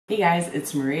Hey guys,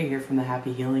 it's Maria here from the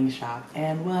Happy Healing Shop,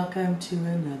 and welcome to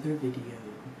another video.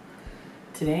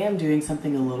 Today I'm doing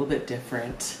something a little bit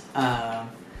different.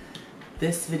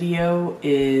 This video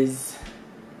is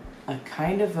a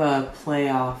kind of a play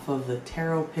off of the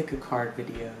Tarot Pick a Card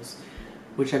videos,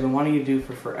 which I've been wanting to do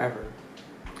for forever.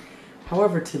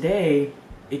 However, today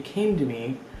it came to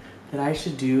me that I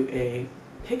should do a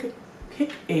pick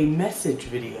a message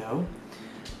video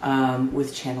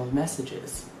with channeled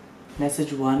messages.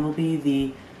 Message 1 will be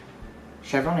the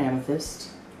Chevron amethyst.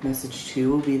 Message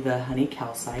 2 will be the honey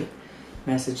calcite.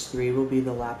 Message 3 will be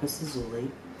the Lapiz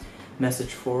lazuli.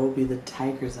 Message 4 will be the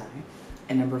tiger's eye.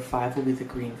 And number 5 will be the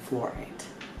green fluorite.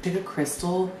 Pick a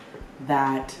crystal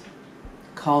that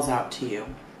calls out to you.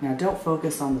 Now don't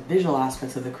focus on the visual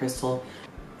aspects of the crystal,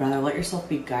 rather let yourself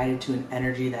be guided to an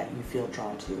energy that you feel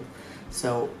drawn to.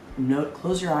 So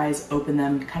close your eyes, open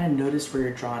them, kind of notice where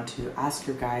you're drawn to. Ask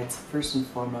your guides first and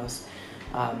foremost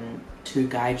to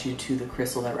guide you to the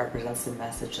crystal that represents the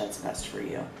message that's best for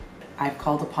you. I've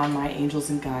called upon my angels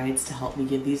and guides to help me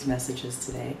give these messages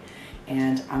today,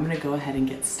 and I'm going to go ahead and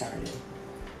get started.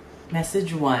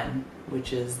 Message 1,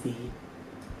 which is the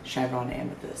Chevron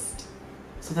amethyst.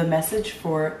 So the message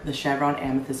for the Chevron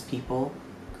amethyst people,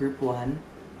 group 1,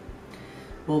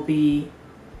 will be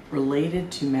related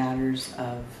to matters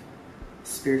of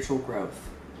spiritual growth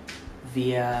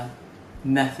via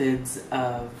methods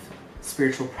of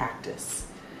spiritual practice,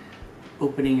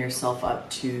 opening yourself up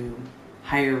to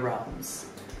higher realms,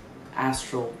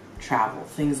 astral travel,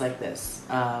 things like this,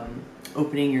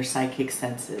 opening your psychic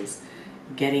senses,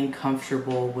 getting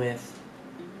comfortable with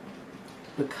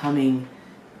becoming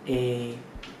a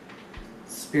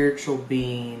spiritual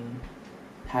being,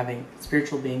 having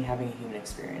a human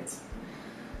experience.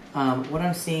 What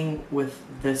I'm seeing with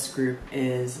this group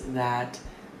is that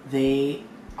they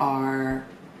are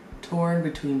torn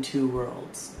between two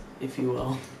worlds, if you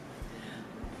will.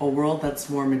 A world that's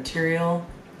more material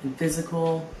and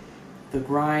physical, the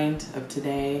grind of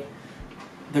today,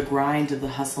 the grind of the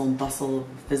hustle and bustle of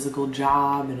a physical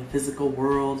job and a physical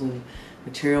world and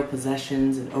material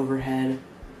possessions and overhead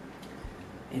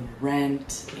and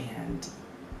rent and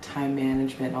time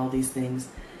management and all these things.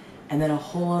 And then a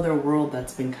whole other world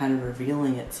that's been kind of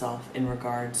revealing itself in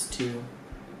regards to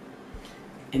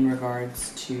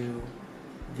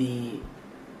the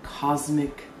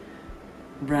cosmic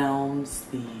realms,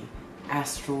 the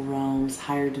astral realms,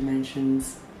 higher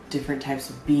dimensions, different types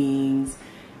of beings,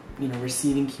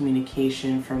 receiving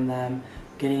communication from them,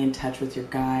 getting in touch with your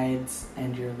guides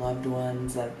and your loved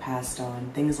ones that have passed on,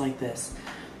 things like this.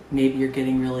 Maybe you're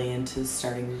getting really into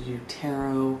starting to do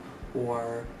tarot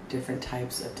or different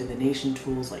types of divination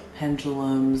tools like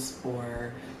pendulums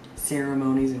or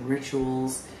ceremonies and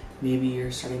rituals. Maybe you're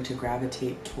starting to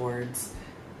gravitate towards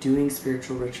doing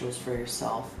spiritual rituals for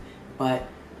yourself, but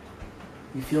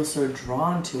you feel so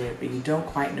drawn to it, but you don't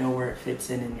quite know where it fits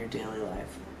in your daily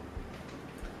life.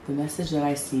 The message that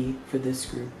I see for this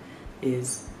group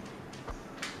is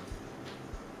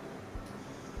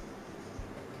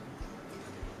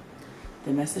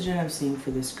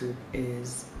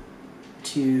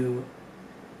to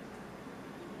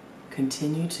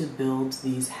continue to build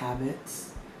these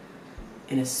habits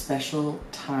in a special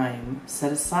time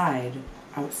set aside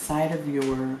outside of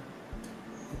your,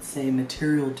 let's say,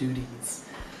 material duties.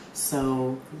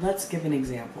 So let's give an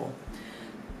example.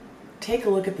 Take a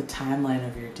look at the timeline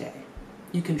of your day.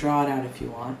 You can draw it out if you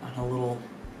want on a little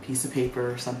piece of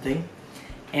paper or something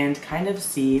and kind of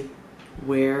see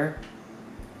where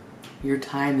your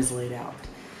time is laid out.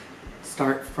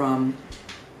 Start from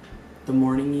the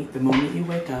moment you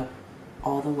wake up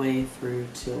all the way through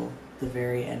till the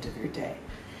very end of your day.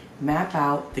 Map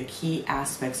out the key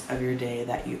aspects of your day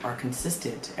that you are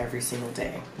consistent every single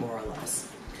day, more or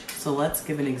less. So let's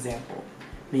give an example.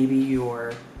 Maybe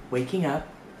you're waking up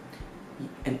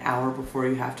an hour before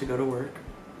you have to go to work.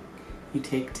 You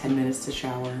take 10 minutes to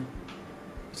shower.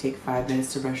 You take 5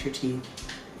 minutes to brush your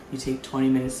teeth. You take 20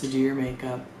 minutes to do your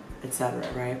makeup, etc.,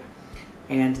 right?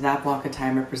 And that block of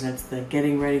time represents the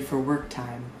getting ready for work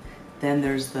time. Then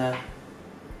there's the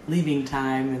leaving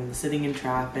time and the sitting in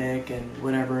traffic and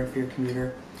whatever if you're a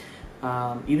commuter.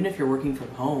 Even if you're working from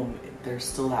home, there's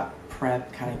still that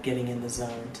prep, kind of getting in the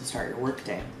zone to start your work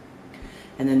day.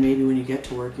 And then maybe when you get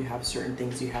to work, you have certain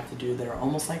things you have to do that are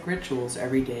almost like rituals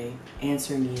every day,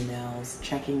 answering emails,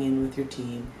 checking in with your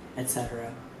team,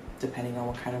 etc., depending on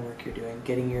what kind of work you're doing,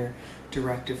 getting your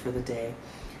directive for the day,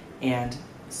 and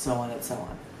so on and so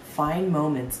on. Find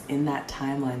moments in that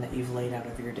timeline that you've laid out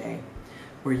of your day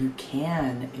where you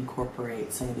can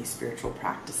incorporate some of these spiritual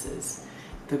practices.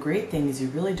 The great thing is you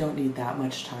really don't need that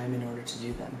much time in order to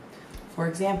do them. For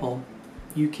example,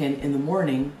 you can, in the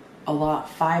morning, allot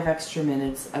 5 extra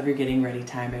minutes of your getting ready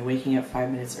time by waking up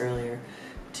 5 minutes earlier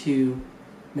to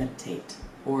meditate,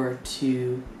 or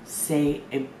to say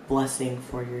a blessing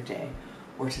for your day,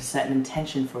 or to set an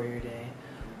intention for your day,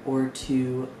 or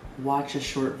to watch a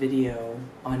short video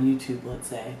on YouTube, let's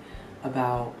say,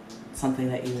 about something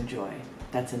that you enjoy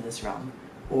that's in this realm,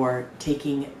 or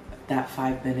taking that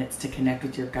 5 minutes to connect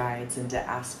with your guides and to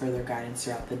ask for their guidance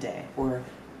throughout the day, or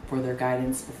for their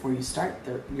guidance before you start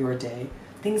your day,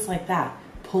 things like that.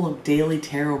 Pull a daily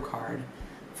tarot card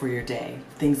for your day,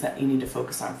 things that you need to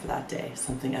focus on for that day,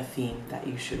 a theme that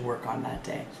you should work on that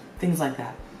day, things like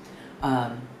that.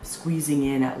 Squeezing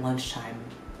in at lunchtime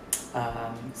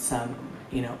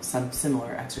some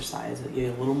similar exercise. You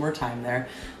get a little more time there.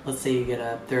 Let's say you get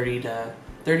a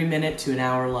 30 minute to an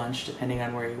hour lunch, depending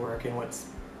on where you work and what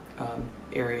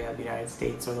area of the United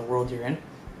States or the world you're in.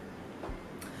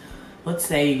 Let's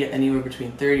say you get anywhere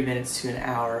between 30 minutes to an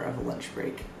hour of a lunch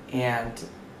break, and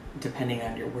depending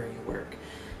on where you work.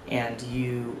 And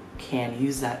you can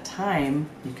use that time,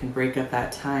 you can break up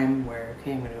that time where,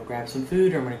 okay, I'm going to go grab some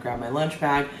food, or I'm going to grab my lunch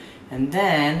bag, and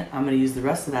then I'm going to use the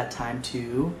rest of that time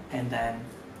to, and then,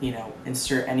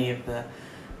 insert any of the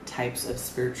types of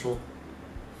spiritual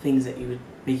things that would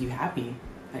make you happy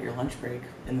at your lunch break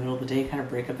in the middle of the day, kind of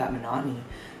break up that monotony.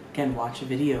 Again, watch a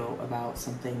video about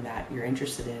something that you're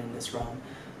interested in this realm.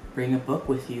 Bring a book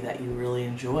with you that you really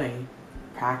enjoy.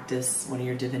 Practice one of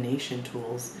your divination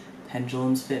tools.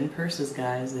 Pendulums fit in purses,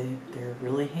 guys. They're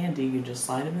really handy. You can just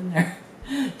slide them in there.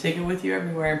 Take it with you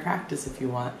everywhere and practice if you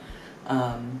want.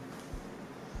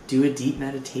 Do a deep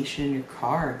meditation in your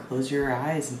car. Close your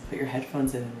eyes and put your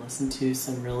headphones in and listen to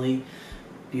some really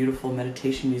beautiful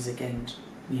meditation music, and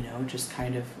just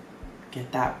kind of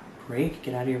get that break,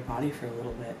 get out of your body for a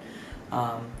little bit.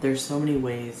 There's so many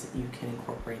ways that you can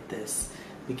incorporate this.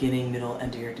 Beginning, middle,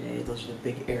 end of your day. Those are the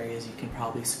big areas you can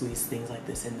probably squeeze things like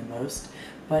this in the most.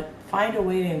 But find a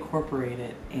way to incorporate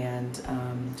it, and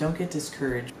don't get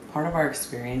discouraged. Part of our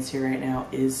experience here right now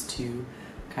is to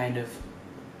kind of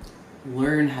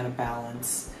learn how to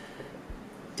balance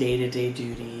day-to-day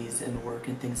duties and work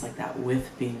and things like that with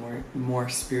being more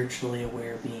spiritually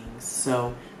aware beings.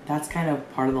 So that's kind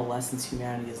of part of the lessons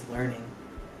humanity is learning,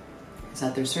 is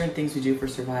that there's certain things we do for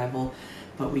survival,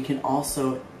 but we can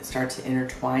also start to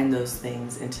intertwine those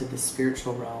things into the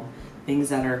spiritual realm, things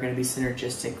that are going to be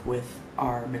synergistic with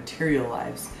our material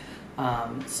lives.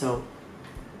 So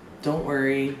don't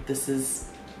worry, this is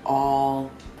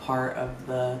all part of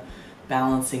the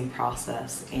balancing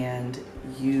process, and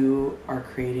you are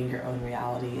creating your own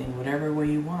reality in whatever way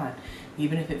you want,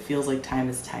 even if it feels like time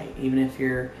is tight, even if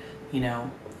you're,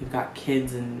 you've got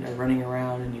kids and are running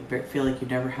around and you feel like you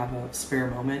never have a spare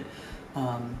moment.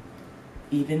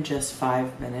 Even just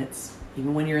 5 minutes,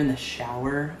 even when you're in the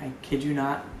shower, I kid you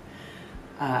not,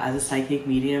 as a psychic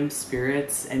medium,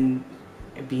 spirits and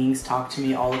beings talk to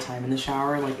me all the time in the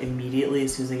shower. Like immediately,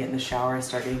 as soon as I get in the shower, I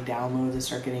start getting downloads, I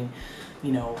start getting,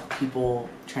 people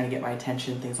trying to get my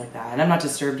attention, things like that. And I'm not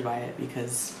disturbed by it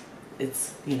because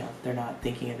it's, they're not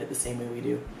thinking of it the same way we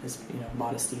do, as,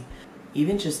 modesty.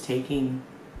 Even just taking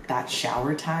that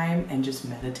shower time and just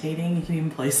meditating, you can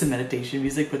even play some meditation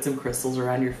music, put some crystals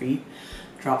around your feet,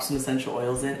 drop some essential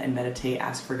oils in, and meditate,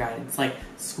 ask for guidance. Like,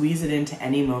 squeeze it into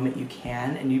any moment you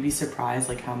can, and you'd be surprised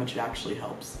like how much it actually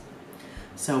helps.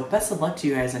 So best of luck to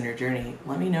you guys on your journey.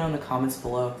 Let me know in the comments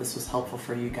below if this was helpful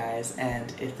for you guys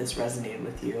and if this resonated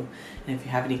with you, and if you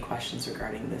have any questions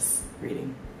regarding this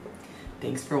reading.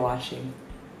 Thanks for watching.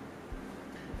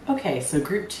 Okay, so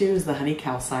group 2 is the honey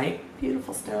calcite.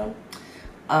 Beautiful stone.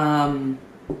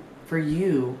 For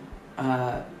you,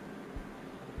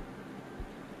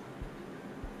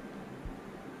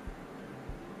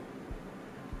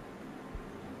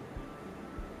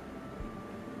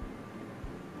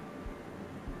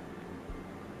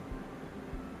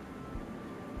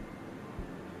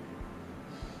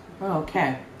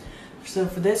 okay, so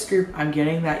for this group, I'm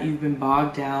getting that you've been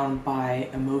bogged down by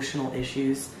emotional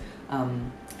issues,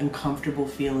 uncomfortable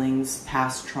feelings,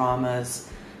 past traumas,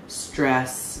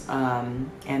 stress,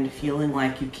 and feeling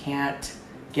like you can't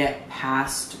get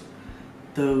past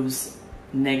those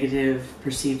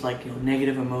perceived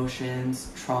negative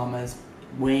emotions, traumas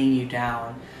weighing you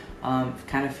down,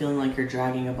 kind of feeling like you're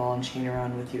dragging a ball and chain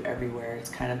around with you everywhere. It's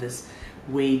kind of this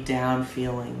weighed down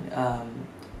feeling.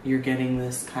 You're getting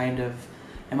this kind of,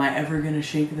 am I ever going to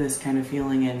shake this kind of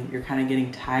feeling, and you're kind of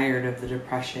getting tired of the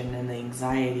depression and the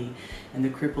anxiety and the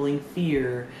crippling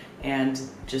fear, and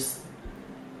just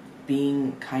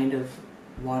being kind of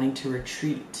wanting to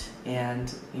retreat,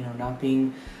 and not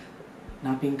being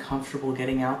comfortable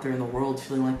getting out there in the world,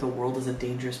 feeling like the world is a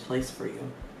dangerous place for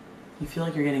you. you feel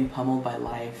like you're getting pummeled by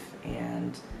life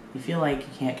and you feel like you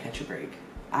can't catch a break.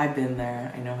 I've been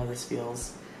there. I know how this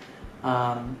feels.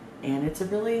 And it's a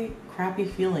really crappy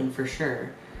feeling for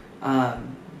sure.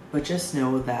 But just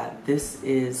know that this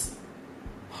is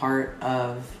part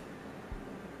of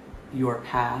your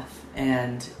path,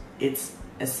 and it's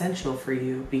essential for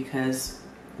you, because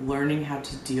learning how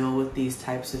to deal with these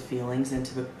types of feelings and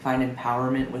to find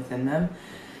empowerment within them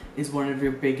is one of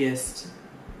your biggest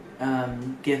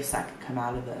gifts that could come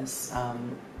out of this.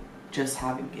 Just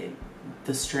having it,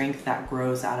 the strength that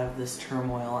grows out of this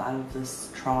turmoil, out of this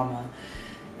trauma.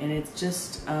 And it's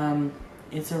just,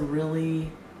 it's a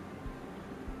really,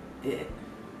 it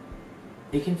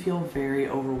can feel very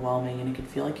overwhelming, and it can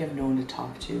feel like you have no one to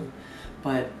talk to.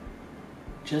 But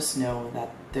just know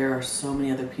that there are so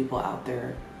many other people out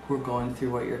there who are going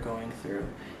through what you're going through.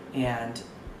 And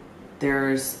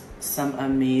there's some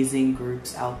amazing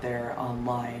groups out there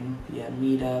online via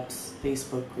meetups,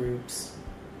 Facebook groups,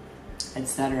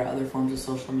 etc., other forms of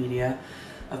social media,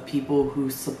 of people who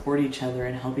support each other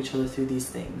and help each other through these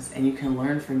things. And you can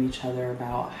learn from each other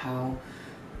about how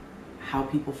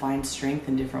people find strength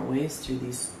in different ways through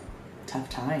these tough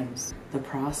times. The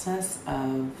process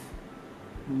of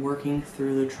working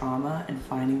through the trauma and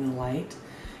finding the light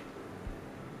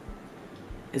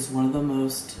is one of the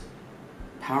most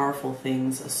powerful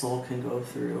things a soul can go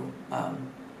through,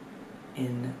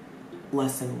 in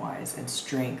lesson-wise and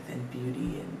strength and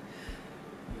beauty, and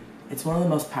it's one of the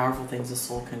most powerful things a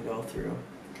soul can go through.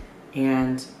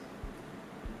 And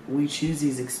we choose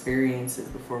these experiences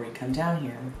before we come down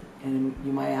here. And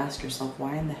you might ask yourself,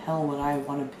 why in the hell would I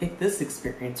want to pick this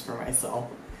experience for myself?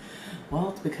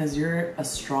 Well, it's because you're a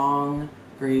strong,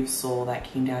 brave soul that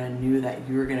came down and knew that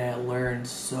you were going to learn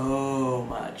so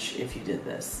much if you did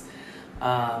this.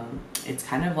 It's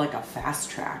kind of like a fast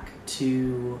track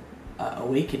to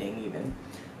awakening even.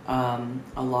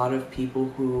 A lot of people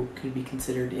who could be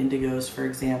considered indigos, for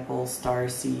example, star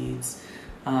seeds,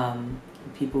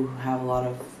 people who have a lot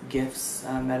of gifts,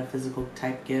 metaphysical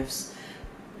type gifts,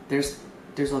 there's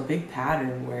a big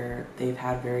pattern where they've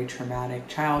had very traumatic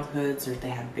childhoods, or they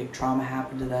had big trauma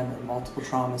happen to them, or multiple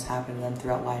traumas happen to them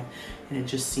throughout life, and it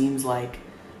just seems like,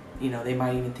 you know, they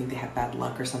might even think they have bad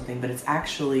luck or something, but it's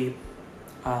actually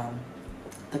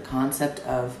the concept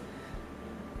of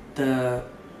the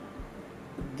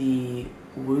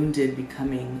wounded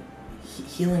becoming,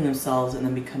 healing themselves and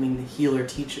then becoming the healer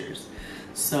teachers.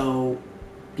 So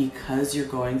because you're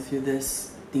going through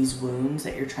these wounds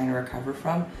that you're trying to recover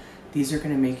from, these are going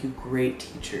to make you great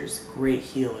teachers, great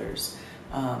healers.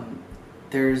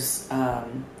 There's a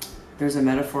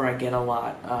metaphor I get a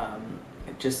lot.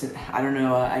 I don't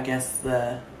know, I guess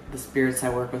the spirits I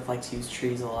work with like to use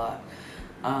trees a lot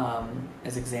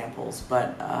as examples,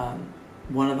 but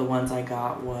one of the ones I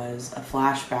got was a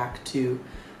flashback to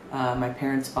my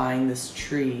parents buying this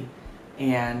tree,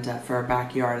 and for our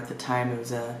backyard at the time, it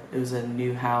was a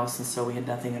new house, and so we had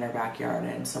nothing in our backyard,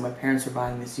 and so my parents were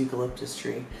buying this eucalyptus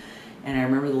tree. And I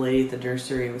remember the lady at the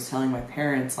nursery was telling my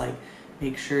parents, like,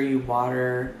 make sure you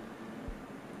don't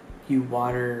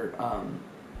overwater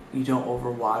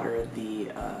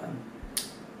the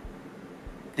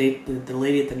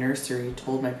lady at the nursery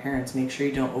told my parents, make sure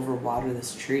you don't overwater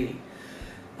this tree,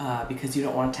 because you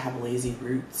don't want it to have lazy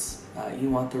roots. You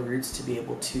want the roots to be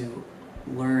able to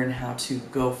learn how to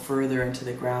go further into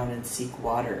the ground and seek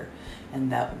water.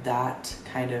 And that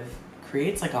kind of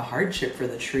creates like a hardship for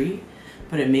the tree,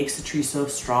 but it makes the tree so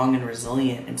strong and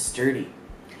resilient and sturdy.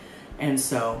 And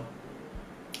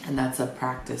that's a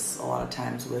practice a lot of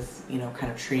times with, you know,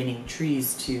 kind of training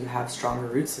trees to have stronger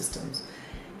root systems.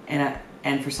 And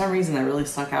for some reason that really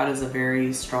stuck out as a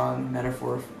very strong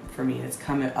metaphor for me. It's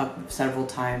come up several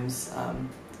times.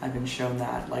 I've been shown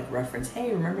that, like, reference,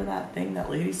 hey, remember that thing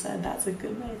that lady said? That's a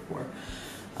good metaphor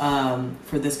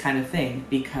for this kind of thing,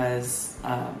 because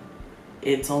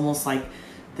it's almost like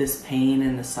this pain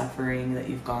and the suffering that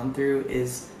you've gone through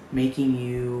is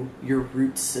making your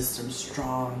root system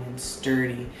strong and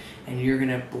sturdy, and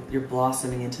you're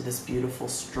blossoming into this beautiful,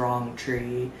 strong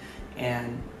tree,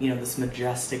 and, you know, this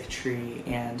majestic tree,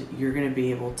 and you're going to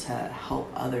be able to help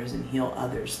others and heal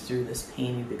others through this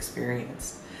pain you've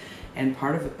experienced. And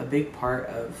a big part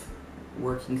of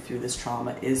working through this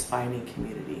trauma is finding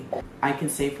community. I can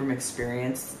say from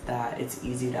experience that it's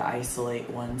easy to isolate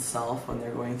oneself when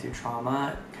they're going through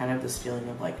trauma, kind of this feeling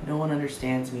of like, no one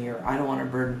understands me, or I don't want to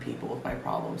burden people with my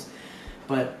problems.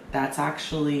 But that's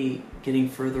actually getting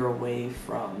further away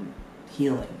from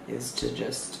healing, is to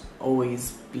just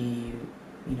always be,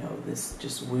 you know, this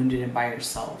just wounded and by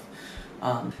yourself.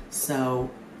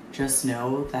 Just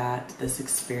know that this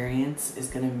experience is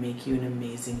going to make you an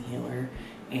amazing healer,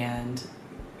 and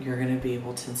you're going to be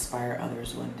able to inspire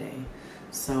others one day.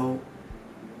 So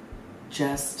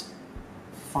just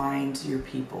find your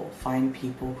people. Find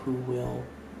people who will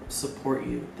support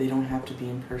you. They don't have to be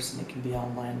in person. It can be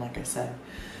online, like I said.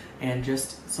 And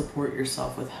just support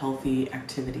yourself with healthy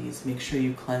activities. Make sure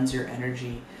you cleanse your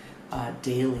energy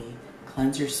daily.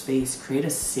 Cleanse your space. Create a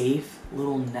safe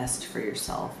little nest for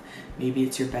yourself. Maybe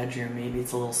it's your bedroom. Maybe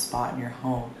it's a little spot in your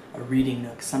home, a reading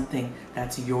nook, something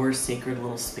that's your sacred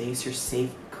little space, your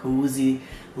safe, cozy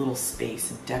little space,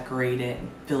 and decorate it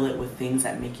and fill it with things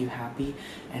that make you happy,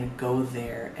 and go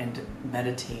there and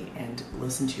meditate and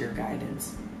listen to your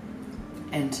guidance,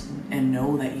 and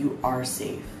know that you are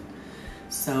safe.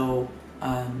 So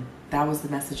that was the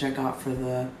message I got for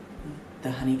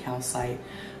the honey calcite.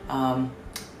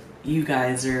 You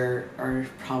guys are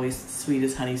probably sweet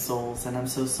as honey souls, and I'm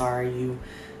so sorry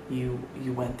you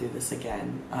went through this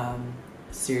again.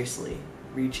 Seriously,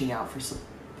 reaching out for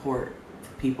support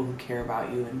for people who care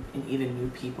about you, and even new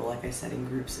people, like I said, in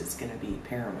groups, is going to be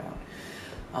paramount.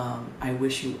 I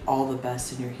wish you all the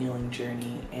best in your healing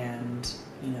journey, and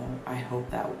I hope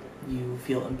that you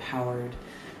feel empowered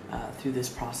through this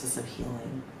process of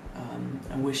healing.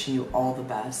 I'm wishing you all the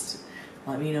best.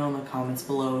 Let me know in the comments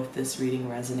below if this reading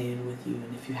resonated with you,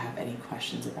 and if you have any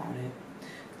questions about it.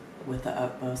 With the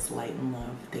utmost light and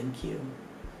love, thank you.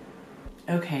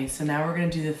 Okay, so now we're going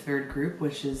to do the third group,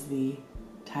 which is the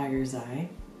Tiger's Eye.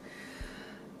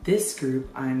 This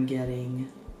group I'm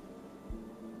getting,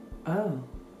 oh,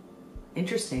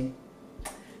 interesting.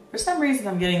 For some reason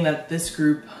I'm getting that this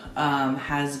group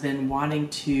has been wanting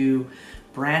to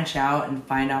branch out and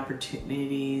find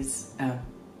opportunities.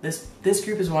 This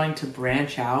group is wanting to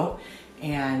branch out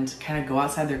and kind of go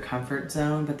outside their comfort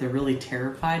zone, but they're really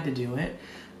terrified to do it.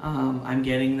 I'm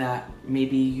getting that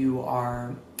maybe you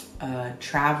are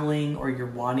traveling, or you're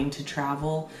wanting to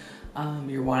travel.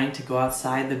 You're wanting to go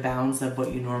outside the bounds of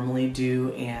what you normally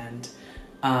do, and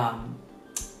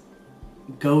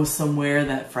go somewhere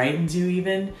that frightens you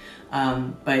even,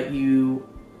 but you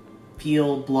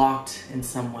feel blocked in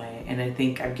some way. And I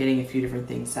think I'm getting a few different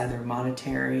things, either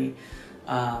monetary,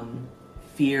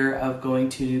 fear of going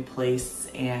to a new place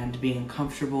and being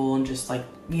uncomfortable, and just like,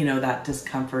 that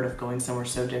discomfort of going somewhere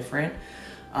so different.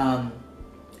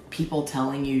 People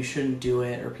telling you shouldn't do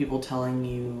it, or people telling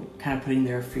you, kind of putting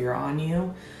their fear on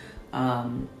you.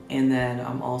 And then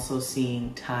I'm also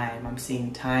seeing time. I'm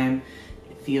seeing time.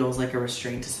 It feels like a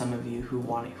restraint to some of you who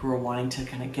are wanting to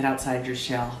kind of get outside your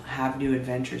shell, have new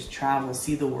adventures, travel,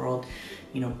 see the world,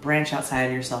 branch outside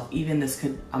of yourself. Even this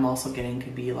I'm also getting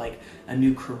could be like a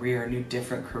new career, a new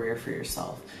different career for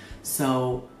yourself.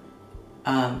 So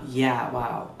yeah,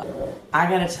 wow. I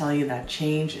gotta tell you that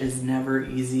change is never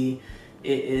easy.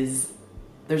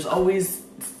 There's always,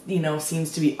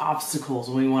 seems to be obstacles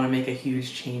when we want to make a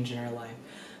huge change in our life.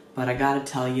 But I gotta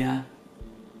tell you,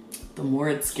 the more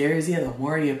it scares you, the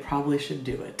more you probably should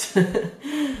do it.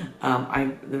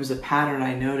 There was a pattern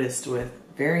I noticed with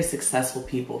very successful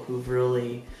people who've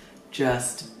really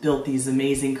just built these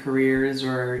amazing careers,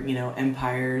 or,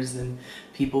 empires, and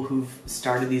people who've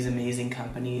started these amazing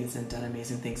companies and done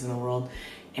amazing things in the world.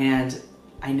 And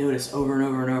I noticed over and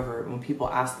over and over, when people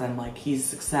ask them, like, keys to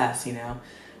success,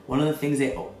 one of the things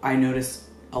I notice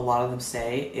a lot of them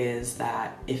say is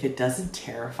that if it doesn't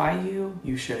terrify you,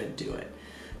 you shouldn't do it.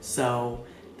 So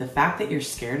the fact that you're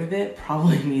scared of it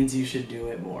probably means you should do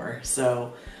it more.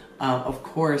 So of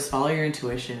course, follow your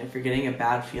intuition. If you're getting a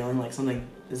bad feeling, like something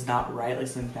is not right, like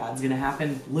something bad's gonna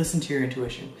happen, listen to your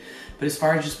intuition. But as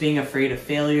far as just being afraid of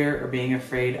failure, or being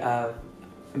afraid of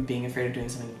doing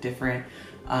something different,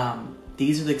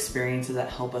 these are the experiences that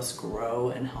help us grow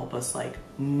and help us like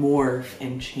morph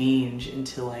and change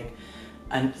into like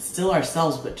still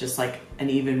ourselves, but just like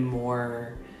an even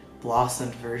more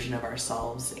blossomed version of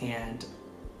ourselves. And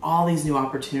all these new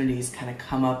opportunities kind of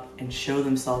come up and show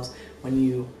themselves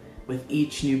with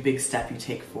each new big step you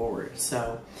take forward.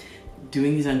 So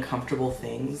doing these uncomfortable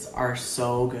things are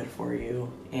so good for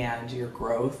you and your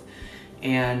growth.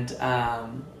 And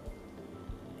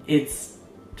it's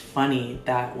funny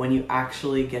that when you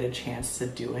actually get a chance to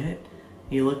do it,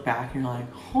 you look back and you're like,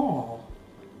 oh,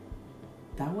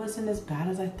 that wasn't as bad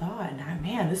as I thought. And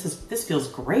man, this feels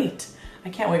great. I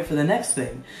can't wait for the next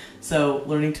thing. So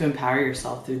learning to empower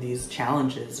yourself through these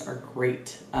challenges are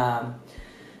great.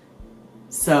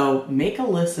 So make a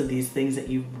list of these things that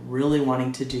you're really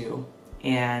wanting to do,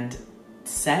 and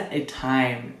set a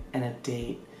time and a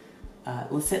date.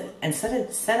 Set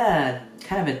a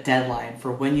kind of a deadline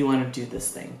for when you want to do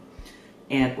this thing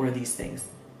or these things.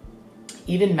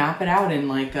 Even map it out in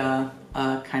like a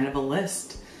kind of a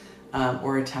list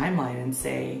or a timeline, and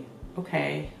say,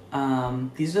 okay,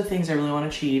 These are the things I really want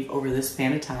to achieve over this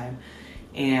span of time.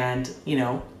 And, you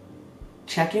know,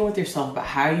 check in with yourself about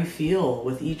how you feel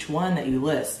with each one that you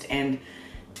list, and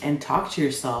talk to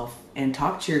yourself and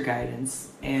talk to your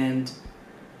guidance and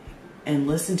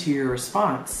listen to your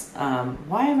response.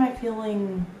 Why am I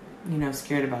feeling, you know,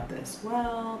 scared about this?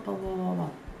 Well, blah, blah, blah, blah.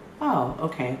 Oh,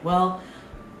 okay. Well,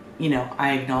 you know,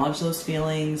 I acknowledge those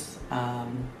feelings,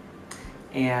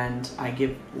 and I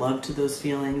give love to those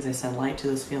feelings. I send light to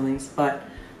those feelings, but,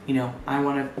 you know, I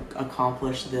want to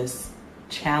accomplish this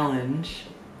challenge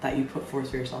that you put forth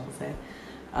for yourself, let's say,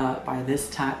 by this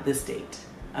date,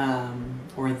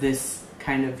 or this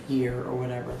kind of year or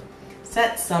whatever.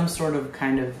 Set some sort of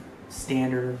kind of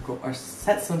standard or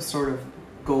set some sort of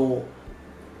goal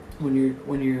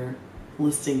when you're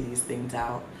listing these things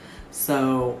out.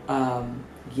 So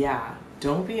yeah,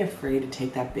 don't be afraid to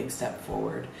take that big step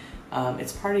forward.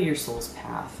 It's part of your soul's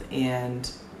path,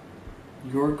 and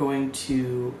you're going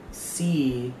to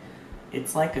see.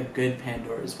 It's like a good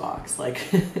Pandora's box. Like,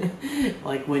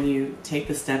 like when you take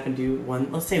the step and do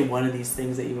let's say one of these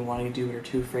things that you've been wanting to do but are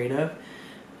too afraid of,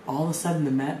 all of a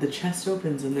sudden the chest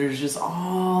opens and there's just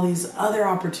all these other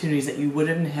opportunities that you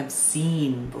wouldn't have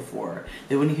seen before.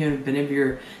 They wouldn't even have been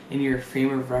in your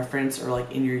frame of reference or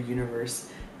like in your universe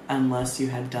unless you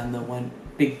had done the one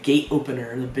big gate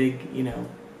opener, the big, you know,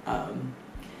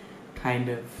 kind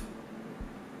of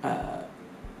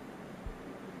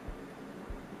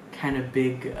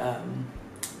big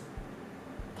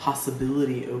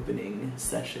possibility opening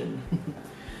session.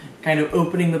 Kind of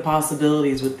opening the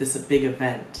possibilities with this big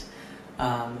event.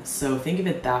 So think of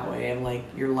it that way, and like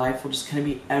your life will just kind of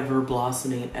be ever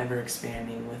blossoming and ever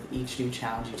expanding with each new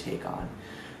challenge you take on.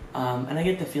 And I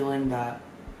get the feeling that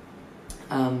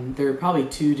there are probably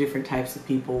two different types of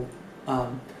people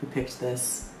who picked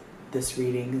this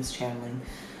reading, this channeling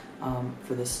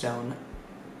for this stone.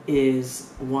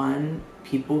 Is one,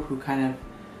 people who kind of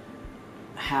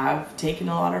have taken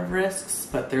a lot of risks,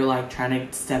 but they're like trying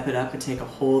to step it up and take a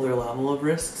whole other level of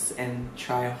risks and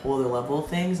try a whole other level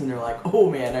of things, and they're like, oh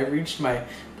man, I've reached my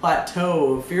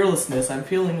plateau of fearlessness, I'm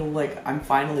feeling like I'm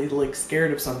finally like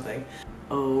scared of something.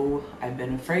 Oh, I've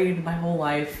been afraid my whole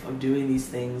life of doing these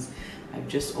things. I've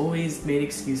just always made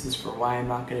excuses for why I'm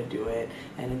not going to do it,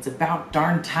 and it's about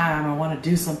darn time I want to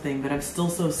do something, but I'm still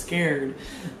so scared.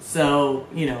 So,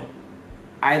 you know,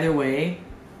 either way,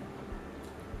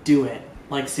 do it.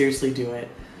 Like, seriously, do it.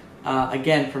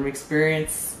 Again, from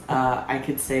experience, I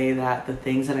could say that the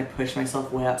things that I pushed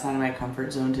myself way outside of my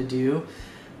comfort zone to do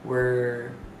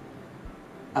were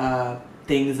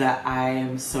things that I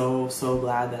am so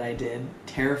glad that I did.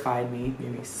 Terrified me,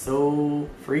 made me so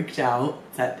freaked out,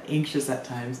 that anxious at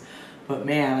times. But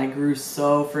man, I grew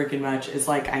so freaking much. It's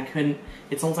like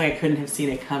it's almost like I couldn't have seen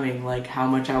it coming, like how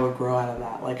much I would grow out of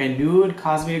that. Like I knew it would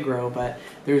cause me to grow, but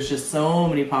there's just so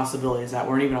many possibilities that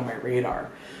weren't even on my radar.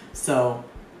 So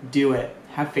do it.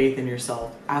 Have faith in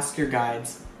yourself. Ask your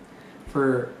guides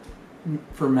for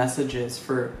messages,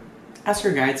 ask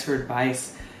your guides for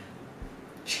advice.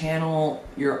 Channel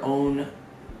your own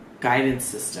guidance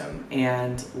system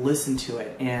and listen to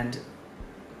it and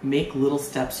make little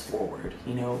steps forward.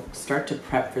 You know, start to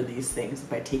prep for these things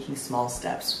by taking small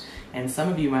steps. And some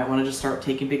of you might want to just start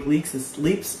taking big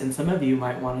leaps, and some of you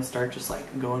might want to start just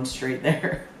like going straight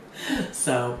there.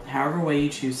 So however way you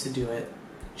choose to do it,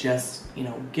 just, you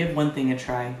know, give one thing a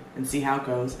try and see how it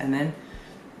goes, and then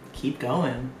keep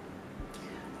going.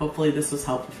 Hopefully this was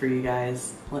helpful for you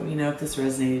guys. Let me know if this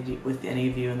resonated with any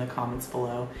of you in the comments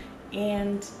below.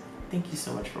 And thank you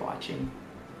so much for watching.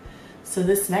 So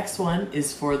this next one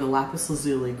is for the Lapiz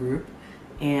Lazuli group.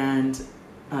 And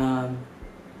I'm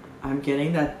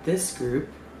getting that this group,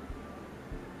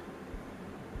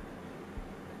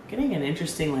 getting an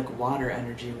interesting like water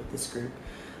energy with this group.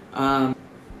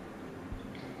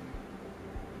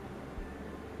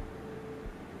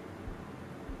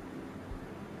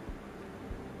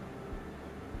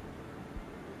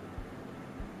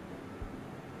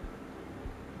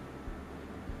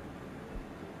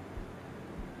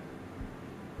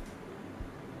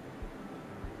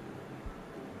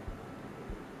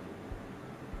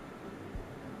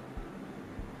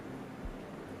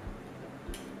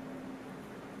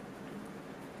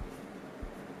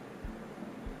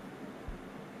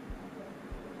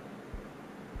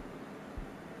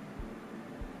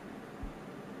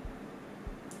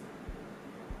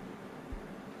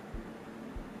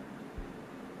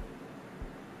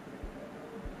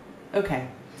 Okay,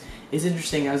 it's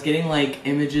interesting. I was getting like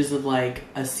images of like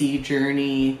a sea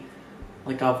journey,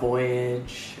 like a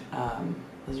voyage. It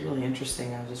was really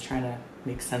interesting. I was just trying to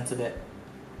make sense of it.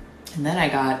 And then I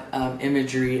got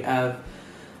imagery of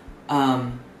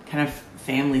kind kind of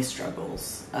family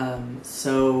struggles.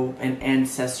 So an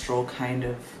ancestral kind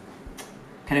of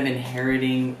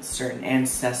inheriting certain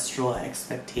ancestral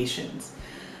expectations.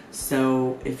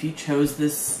 So if you chose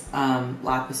this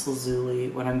lapis lazuli,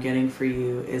 what I'm getting for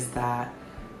you is that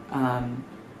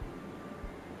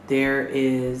there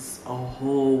is a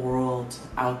whole world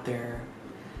out there,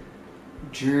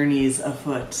 journeys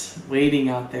afoot, waiting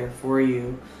out there for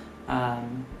you.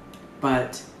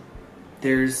 But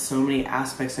there's so many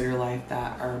aspects of your life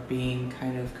that are being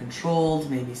kind of controlled,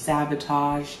 maybe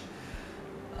sabotaged,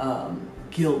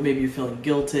 guilt, maybe you're feeling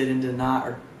guilted into not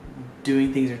or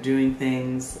doing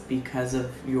things because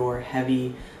of your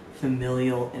heavy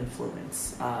familial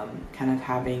influence. Kind of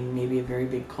having maybe a very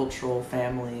big cultural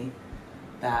family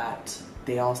that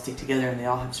they all stick together and they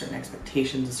all have certain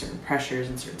expectations and certain pressures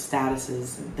and certain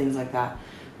statuses and things like that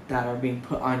that are being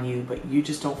put on you, but you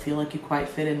just don't feel like you quite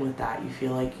fit in with that. You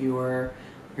feel like you're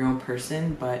your own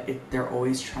person, but they're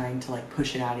always trying to like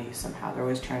push it out of you somehow. They're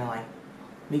always trying to like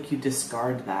make you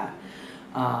discard that.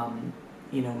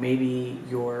 You know, maybe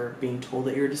you're being told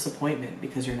that you're a disappointment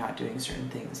because you're not doing certain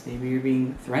things. Maybe you're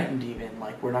being threatened even,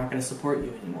 like, we're not going to support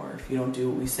you anymore if you don't do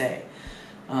what we say.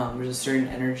 There's a certain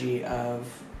energy of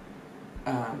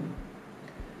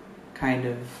kind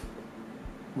of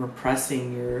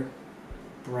repressing your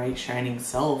bright, shining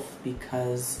self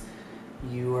because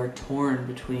you are torn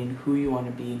between who you want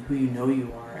to be and who you know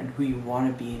you are and who you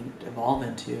want to be and evolve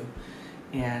into,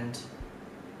 and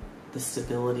the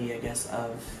stability, I guess,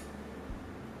 of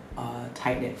a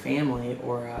tight-knit family,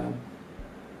 or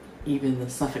even the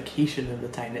suffocation of the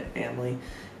tight-knit family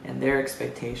and their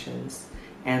expectations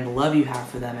and the love you have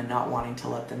for them and not wanting to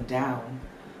let them down.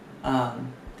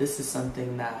 This is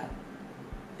something that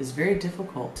is very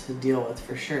difficult to deal with,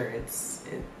 for sure. It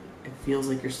feels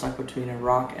like you're stuck between a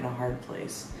rock and a hard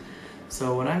place.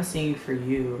 So what I'm seeing for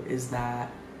you is that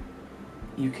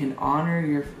you can honor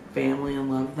your family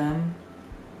and love them,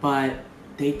 but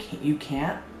you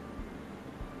can't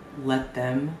let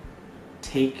them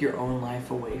take your own life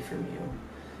away from you.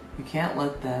 You can't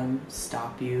let them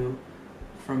stop you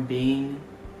from being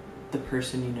the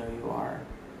person you know you are,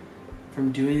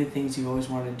 from doing the things you always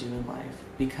wanted to do in life.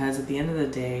 Because at the end of the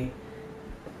day,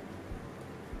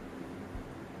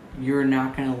 you're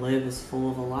not going to live as full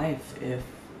of a life if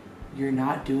you're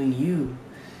not doing you.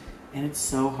 And it's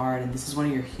so hard, and this is one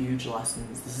of your huge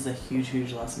lessons. This is a huge,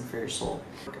 huge lesson for your soul,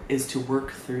 is to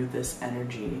work through this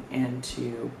energy and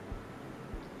to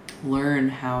learn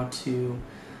how to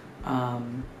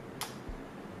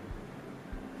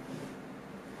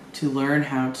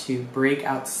break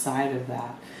outside of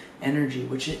that energy,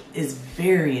 which is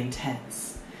very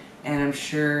intense. And I'm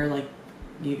sure, like,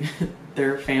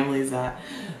 there are families that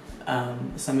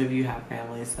some of you have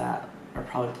families that are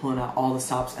probably pulling out all the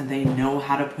stops, and they know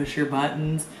how to push your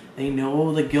buttons. They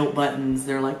know the guilt buttons.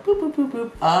 They're like, boop, boop, boop,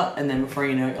 boop, up. And then before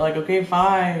you know it, you're like, okay,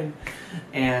 fine.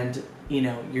 And, you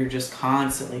know, you're just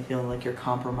constantly feeling like you're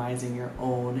compromising your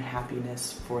own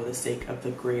happiness for the sake of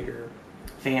the greater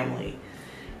family.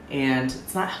 And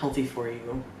it's not healthy for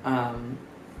you.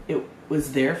 It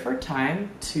was there for a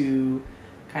time to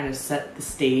kind of set the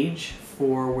stage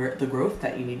for the growth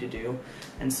that you need to do.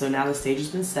 And so now the stage has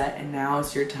been set, and now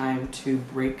it's your time to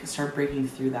start breaking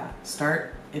through that.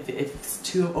 If it's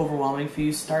too overwhelming for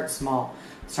you, start small.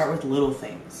 Start with little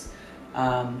things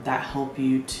that help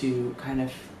you to kind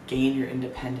of gain your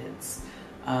independence.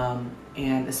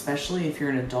 And especially if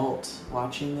you're an adult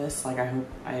watching this, like I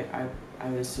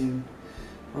would assume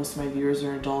most of my viewers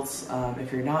are adults.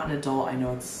 If you're not an adult, I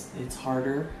know it's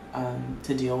harder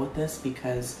to deal with this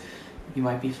because you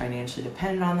might be financially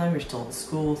dependent on them, you're still in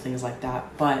school, things like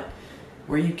that. But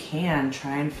where you can,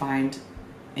 try and find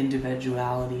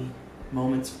individuality,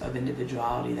 moments of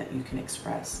individuality that you can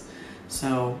express.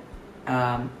 So,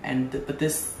 but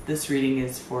this reading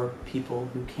is for people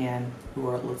who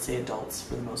are, let's say, adults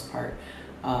for the most part.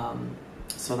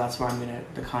 So that's where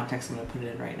the context I'm gonna put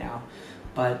it in right now.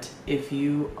 But if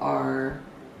you are,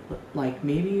 like,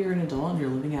 maybe you're an adult and you're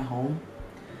living at home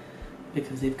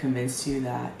because they've convinced you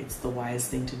that it's the wise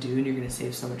thing to do and you're going to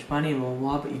save so much money, blah, blah,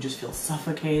 blah, but you just feel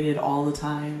suffocated all the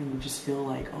time and you just feel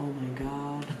like, oh my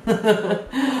God,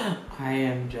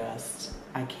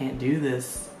 I can't do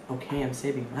this. Okay, I'm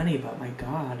saving money, but my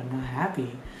God, I'm not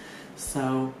happy.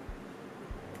 So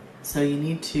you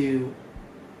need to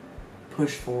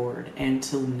push forward and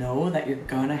to know that you're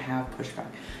gonna have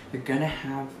pushback. You're gonna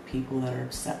have people that are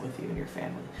upset with you and your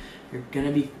family. You're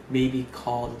gonna be maybe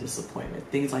called a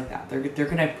disappointment, things like that. They're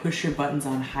gonna push your buttons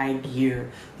on high gear.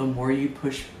 The more you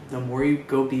push, the more you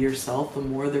go be yourself, the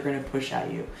more they're gonna push at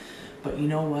you. But you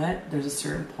know what? There's a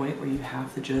certain point where you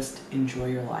have to just enjoy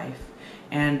your life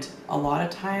And a lot of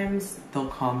times they'll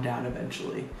calm down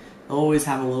eventually. They'll always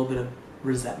have a little bit of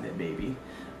resentment maybe,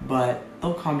 but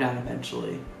they'll calm down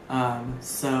eventually. And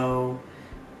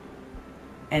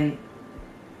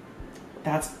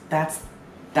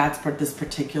this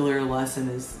particular lesson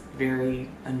is very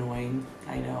annoying,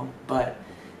 I know, but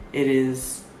it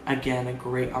is, again, a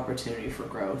great opportunity for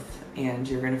growth, and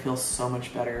you're going to feel so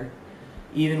much better,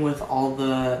 even with all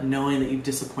the knowing that you've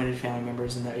disappointed family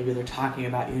members and that maybe they're talking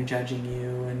about you and judging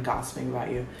you and gossiping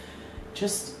about you.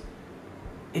 Just,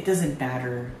 it doesn't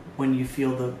matter when you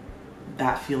feel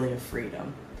that feeling of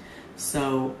freedom.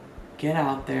 So get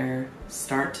out there,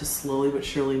 start to slowly but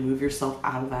surely move yourself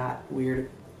out of that weird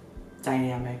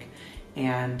dynamic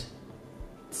and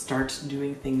start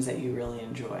doing things that you really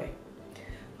enjoy.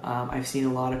 I've seen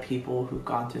a lot of people who've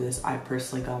gone through this. I've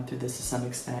personally gone through this to some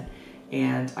extent,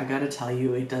 and I gotta tell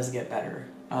you, it does get better.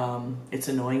 It's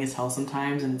annoying as hell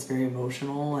sometimes, and it's very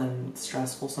emotional and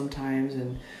stressful sometimes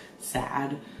and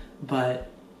sad, but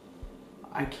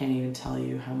I can't even tell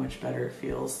you how much better it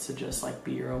feels to just like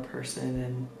be your own person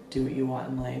and do what you want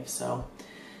in life. So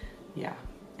yeah,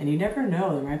 and you never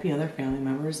know, there might be other family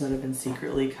members that have been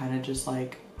secretly kind of just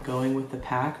like going with the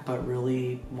pack, but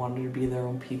really wanted to be their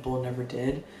own people and never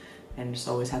did, and just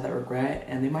always had that regret,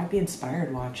 and they might be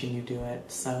inspired watching you do it.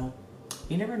 So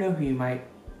you never know who you might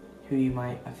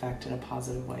affect in a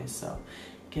positive way. So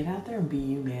get out there and be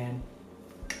you, man.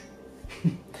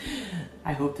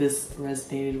 I hope this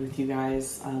resonated with you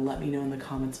guys. Let me know in the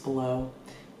comments below,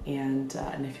 and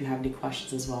if you have any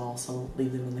questions as well, also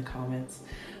leave them in the comments.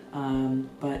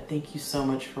 But thank you so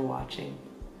much for watching.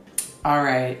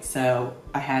 Alright, so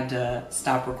I had to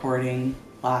stop recording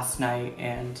last night,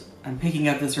 and I'm picking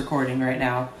up this recording right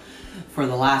now for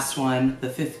the last one, the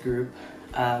 5th group.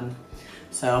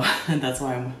 So that's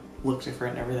why I look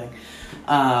different and everything.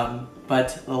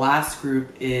 But the last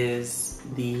group is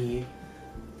the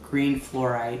green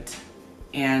fluorite,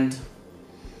 and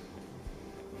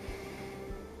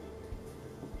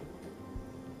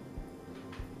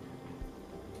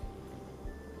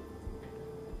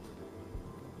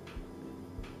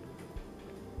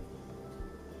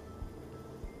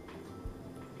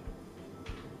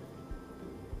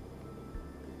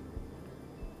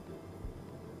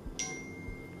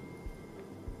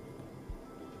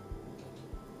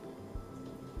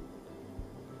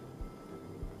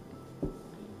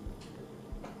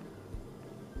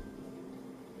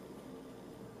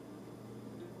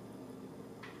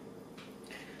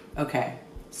okay,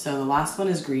 so the last one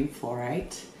is green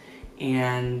fluorite,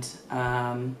 and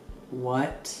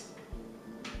what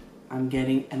I'm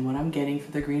getting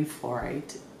for the green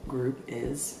fluorite group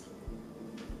is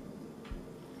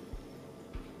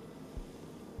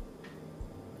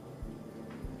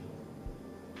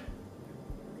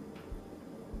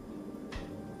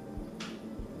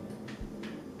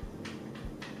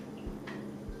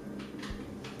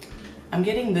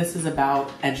this is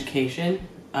about education.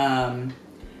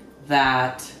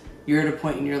 That you're at a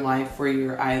point in your life where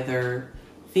you're either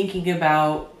thinking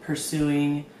about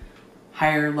pursuing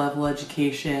higher level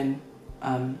education,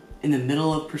 in the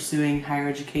middle of pursuing higher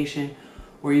education,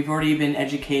 or you've already been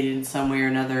educated in some way or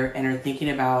another and are thinking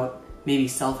about maybe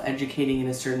self-educating in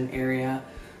a certain area.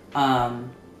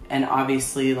 And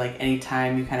obviously, like,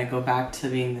 anytime you kind of go back to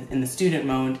being in the student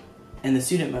mode,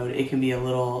 it can be a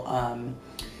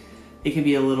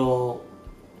little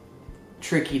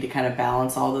tricky to kind of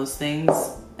balance all those things,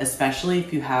 especially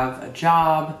if you have a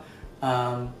job.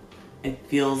 It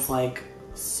feels like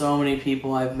so many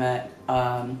people I've met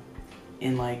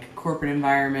in like corporate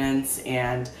environments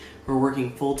and who are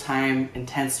working full-time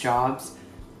intense jobs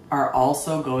are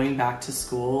also going back to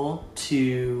school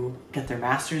to get their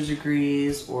master's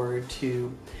degrees or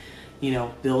to, you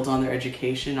know, build on their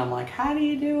education. I'm like, how do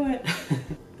you do it?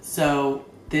 So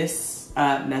this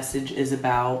message is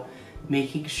about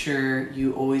making sure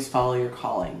you always follow your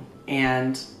calling,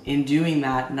 and in doing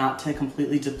that, not to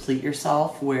completely deplete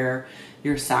yourself where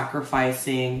you're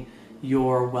sacrificing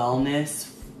your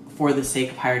wellness for the sake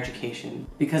of higher education.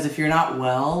 Because if you're not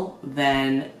well,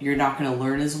 then you're not going to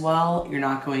learn as well, you're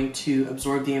not going to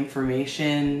absorb the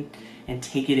information and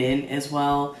take it in as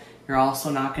well. You're also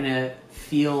not going to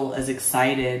feel as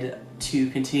excited to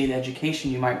continue the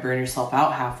education. You might burn yourself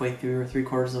out halfway through or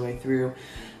 3/4 of the way through.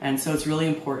 And so it's really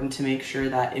important to make sure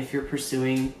that if you're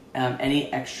pursuing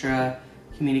any extra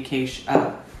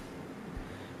communication,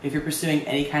 if you're pursuing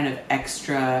any kind of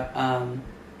extra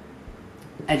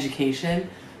education,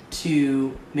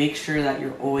 to make sure that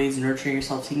you're always nurturing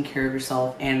yourself, taking care of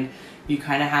yourself, and you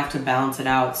kind of have to balance it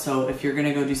out. So if you're going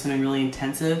to go do something really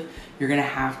intensive, you're going to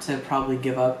have to probably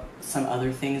give up some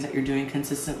other things that you're doing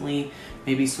consistently.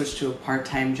 Maybe switch to a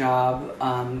part-time job,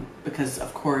 because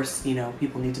of course, you know,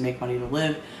 people need to make money to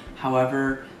live.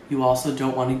 However, you also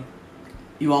don't want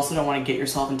to get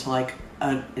yourself into like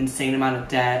an insane amount of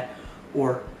debt,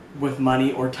 or with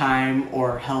money or time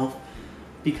or health,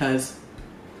 because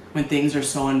when things are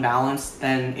so unbalanced,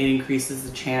 then it increases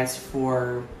the chance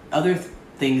for other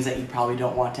things that you probably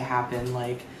don't want to happen,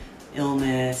 like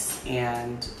illness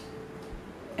and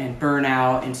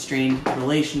burnout and strained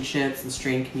relationships and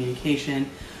strained communication.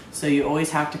 So you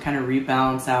always have to kind of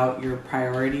rebalance out your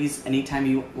priorities anytime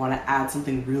you want to add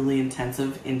something really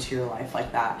intensive into your life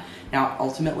like that. Now,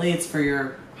 ultimately, it's for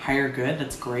your higher good.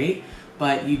 That's great.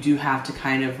 But you do have to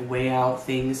kind of weigh out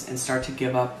things and start to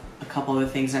give up a couple of the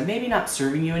things that maybe not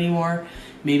serving you anymore,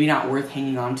 maybe not worth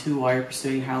hanging on to while you're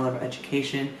pursuing higher level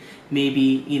education.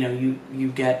 Maybe, you know,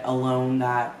 you get a loan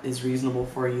that is reasonable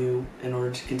for you in order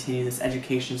to continue this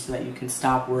education so that you can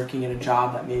stop working in a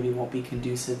job that maybe won't be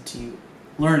conducive to you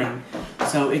learning.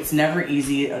 So it's never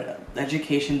easy.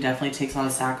 Education definitely takes a lot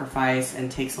of sacrifice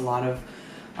and takes a lot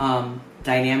of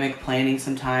dynamic planning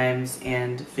sometimes,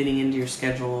 and fitting into your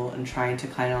schedule and trying to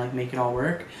kind of like make it all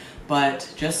work.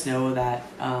 But just know that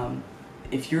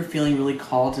if you're feeling really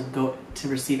called to go to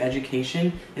receive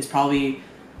education, it's probably,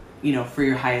 you know, for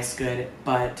your highest good,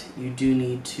 but you do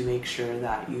need to make sure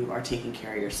that you are taking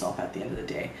care of yourself at the end of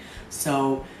the day.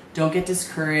 So don't get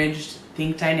discouraged,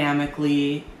 think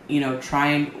dynamically, you know, try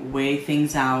and weigh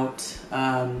things out,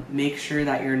 make sure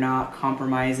that you're not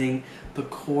compromising the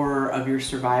core of your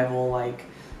survival, like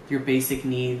your basic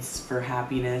needs for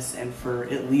happiness and for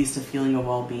at least a feeling of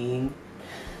well-being.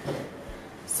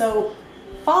 So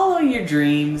follow your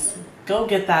dreams, go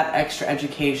get that extra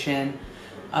education,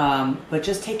 but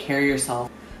just take care of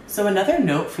yourself. So another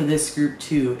note for this group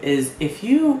too is, if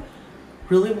you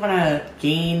really want to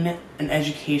gain an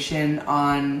education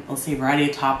on, let's say, a variety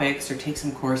of topics or take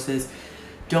some courses,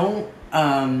 don't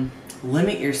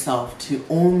limit yourself to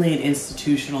only an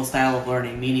institutional style of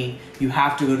learning, meaning you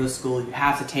have to go to school, you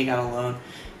have to take out a loan,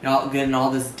 you know, get in all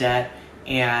this debt,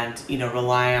 and, you know,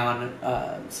 rely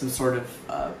on some sort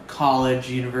of college,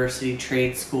 university,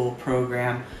 trade school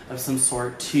program of some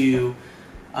sort to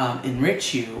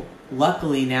enrich you.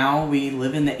 Luckily, now we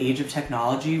live in the age of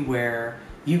technology where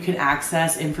you can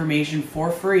access information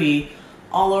for free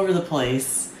all over the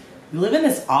place. We live in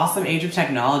this awesome age of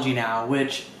technology now,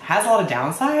 which has a lot of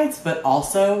downsides, but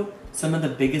also some of the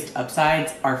biggest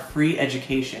upsides are free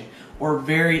education or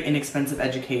very inexpensive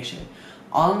education.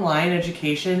 Online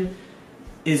education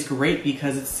is great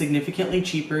because it's significantly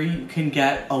cheaper. You can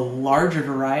get a larger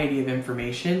variety of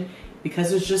information because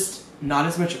there's just not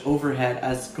as much overhead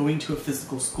as going to a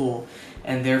physical school,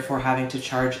 and therefore having to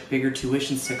charge bigger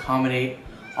tuitions to accommodate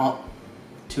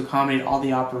all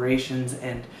the operations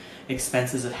and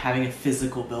expenses of having a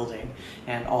physical building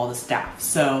and all the staff.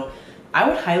 So I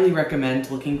would highly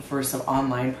recommend looking for some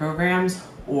online programs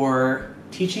or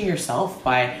teaching yourself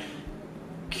by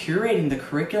curating the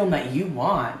curriculum that you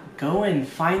want. Go and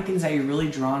find things that you're really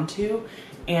drawn to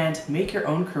and make your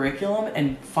own curriculum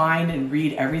and find and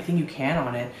read everything you can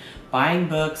on it. Buying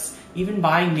books, even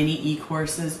buying mini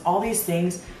e-courses, all these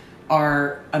things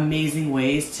are amazing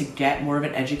ways to get more of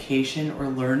an education or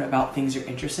learn about things you're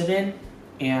interested in,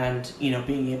 and, you know,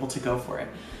 being able to go for it.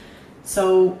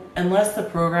 So unless the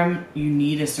program, you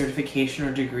need a certification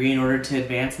or degree in order to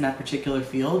advance in that particular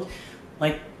field,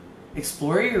 like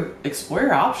explore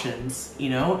your options, you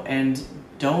know, and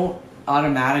don't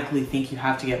automatically think you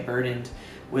have to get burdened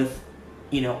with,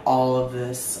 you know, all of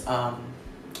this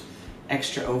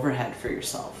extra overhead for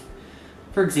yourself.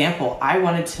 For example, I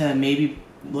wanted to maybe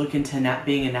look into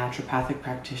being a naturopathic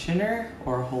practitioner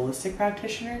or a holistic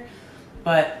practitioner,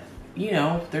 but, you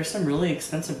know, there's some really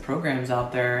expensive programs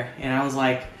out there, and I was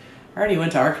like, I already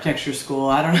went to architecture school.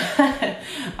 I don't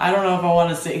know if I want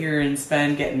to sit here and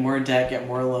getting more debt, get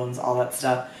more loans, all that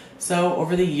stuff. So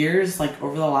over the years, like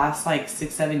over the last like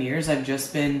 6-7 years, I've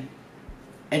just been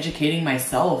educating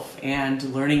myself and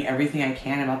learning everything I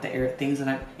can about the things that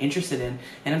I'm interested in,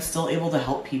 and I'm still able to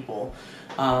help people.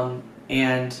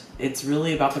 And it's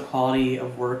really about the quality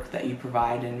of work that you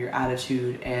provide and your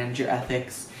attitude and your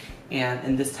ethics, and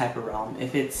in this type of realm.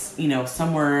 If it's, you know,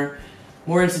 somewhere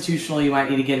more institutional, you might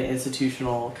need to get an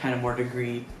institutional kind of more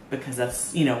degree, because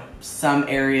that's, you know, some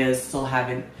areas still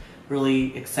haven't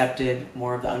really accepted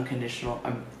more of the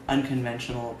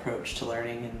unconventional approach to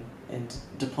learning and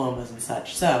diplomas and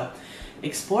such. So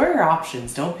explore your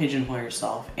options, don't pigeonhole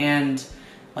yourself, and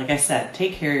like I said,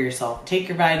 take care of yourself, take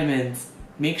your vitamins,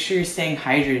 make sure you're staying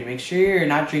hydrated. Make sure you're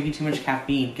not drinking too much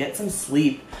caffeine. Get some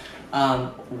sleep.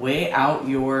 Weigh out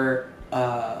your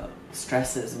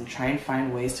stresses and try and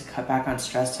find ways to cut back on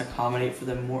stress to accommodate for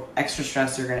the more extra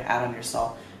stress you're going to add on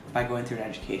yourself by going through an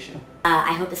education.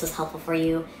 I hope this was helpful for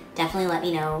you. Definitely let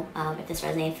me know if this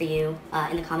resonated for you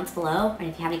in the comments below, and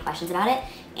if you have any questions about it.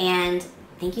 And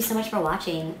thank you so much for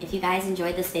watching. If you guys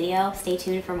enjoyed this video, stay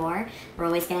tuned for more. We're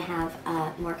always going to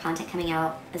have more content coming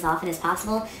out as often as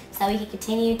possible, so we can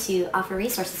continue to offer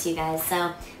resources to you guys,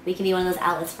 so we can be one of those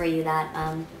outlets for you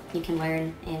that you can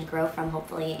learn and grow from,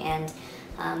 hopefully. And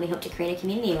we hope to create a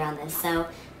community around this. So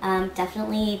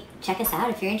definitely check us out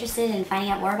if you're interested in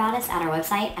finding out more about us at our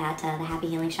website at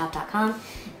thehappyhealingshop.com.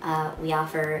 We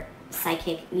offer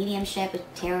psychic mediumship with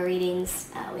tarot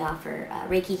readings. We offer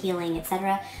reiki healing,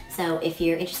 etc. So if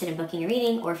you're interested in booking a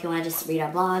reading, or if you want to just read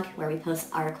our blog where we post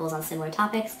articles on similar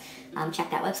topics,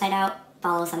 check that website out.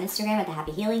 Follow us on Instagram at The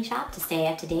Happy Healing Shop to stay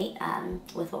up to date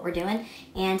with what we're doing.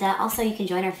 And also you can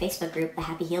join our Facebook group, The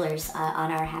Happy Healers,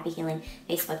 on our Happy Healing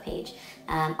Facebook page.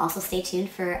 Also stay tuned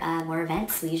for more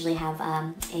events. We usually have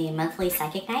a monthly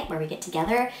psychic night where we get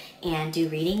together and do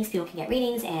readings. People can get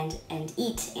readings and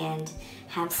eat and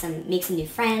make some new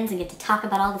friends and get to talk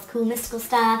about all this cool mystical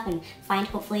stuff and find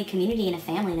hopefully a community and a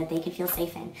family that they can feel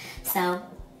safe in. So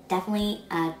definitely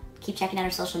keep checking out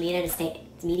our social media to stay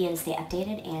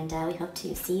updated, and we hope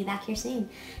to see you back here soon.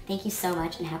 Thank you so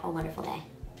much and have a wonderful day.